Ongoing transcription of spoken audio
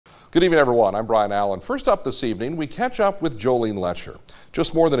Good evening, everyone. I'm Brian Allen. First up this evening, we catch up with Jolene Loetscher.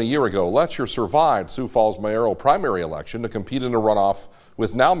 Just more than a year ago, Loetscher survived Sioux Falls mayoral primary election to compete in a runoff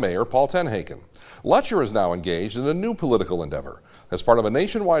with now Mayor Paul Tenhaken. Loetscher is now engaged in a new political endeavor as part of a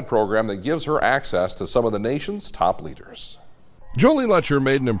nationwide program that gives her access to some of the nation's top leaders. Jolene Loetscher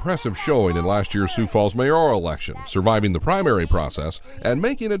made an impressive showing in last year's Sioux Falls mayoral election, surviving the primary process and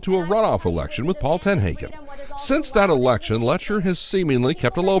making it to a runoff election with Paul Tenhaken. Since that election, Loetscher has seemingly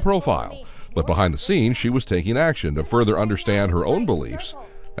kept a low profile, but behind the scenes she was taking action to further understand her own beliefs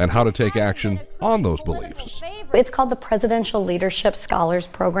and how to take action on those beliefs. It's called the Presidential Leadership Scholars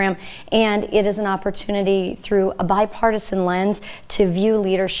Program, and it is an opportunity through a bipartisan lens to view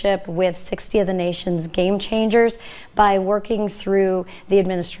leadership with 60 of the nation's game changers by working through the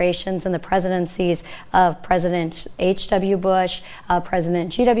administrations and the presidencies of President H.W. Bush,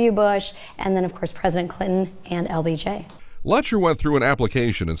 President G.W. Bush, and then of course President Clinton and LBJ. Loetscher went through an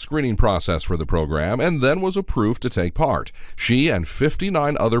application and screening process for the program and then was approved to take part. She and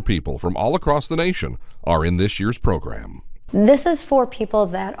 59 other people from all across the nation are in this year's program. This is for people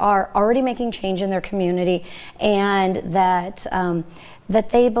that are already making change in their community and that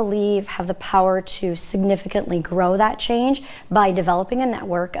they believe have the power to significantly grow that change by developing a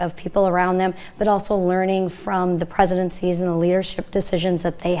network of people around them, but also learning from the presidencies and the leadership decisions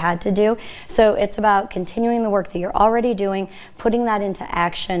that they had to do. So it's about continuing the work that you're already doing, putting that into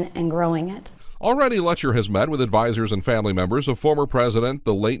action and growing it. Already, Loetscher has met with advisors and family members of former President,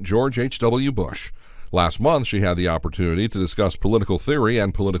 the late George H.W. Bush. Last month, she had the opportunity to discuss political theory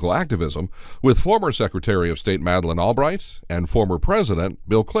and political activism with former Secretary of State Madeleine Albright and former President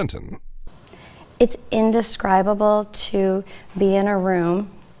Bill Clinton. It's indescribable to be in a room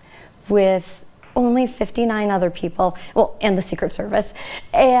with only 59 other people, well, and the Secret Service,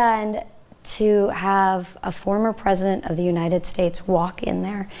 and to have a former president of the United States walk in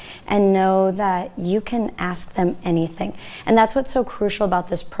there and know that you can ask them anything. And that's what's so crucial about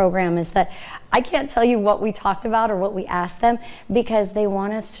this program, is that I can't tell you what we talked about or what we asked them, because they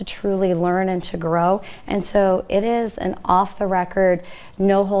want us to truly learn and to grow. And so it is an off-the-record,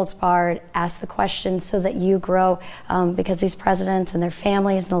 no holds barred, ask the questions so that you grow, because these presidents and their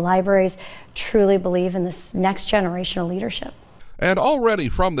families and the libraries truly believe in this next generation of leadership. And already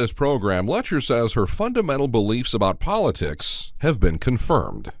from this program, Loetscher says her fundamental beliefs about politics have been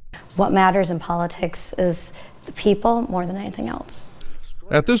confirmed. What matters in politics is the people more than anything else.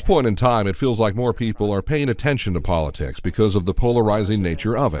 At this point in time, it feels like more people are paying attention to politics because of the polarizing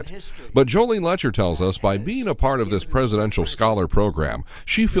nature of it. But Jolene Loetscher tells us by being a part of this Presidential Scholar Program,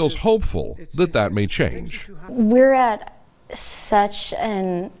 she feels hopeful that that may change. We're at such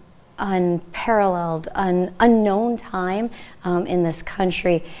an unparalleled, unknown time in this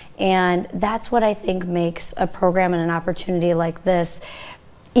country, and that's what I think makes a program and an opportunity like this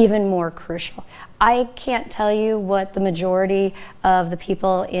even more crucial. I can't tell you what the majority of the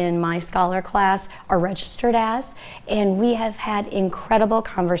people in my scholar class are registered as, and we have had incredible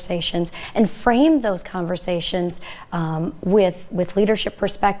conversations and framed those conversations with leadership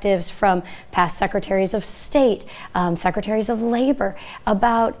perspectives from past secretaries of state, secretaries of labor,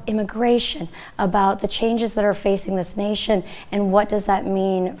 about immigration, about the changes that are facing this nation, and what does that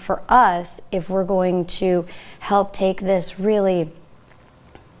mean for us if we're going to help take this really,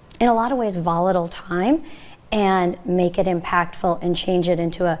 in a lot of ways, volatile time and make it impactful and change it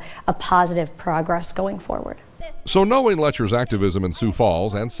into a positive progress going forward. So knowing Loetscher's activism in Sioux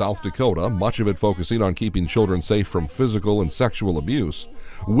Falls and South Dakota, much of it focusing on keeping children safe from physical and sexual abuse,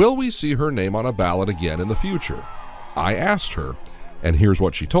 will we see her name on a ballot again in the future? I asked her, and here's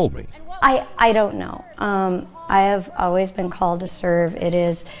what she told me. I don't know. I have always been called to serve. It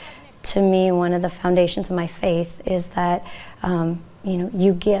is, to me, one of the foundations of my faith is that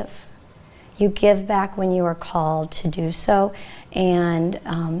you give. You give back when you are called to do so, and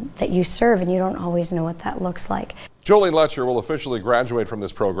that you serve, and you don't always know what that looks like. Jolene Loetscher will officially graduate from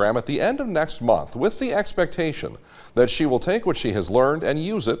this program at the end of next month with the expectation that she will take what she has learned and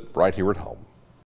use it right here at home.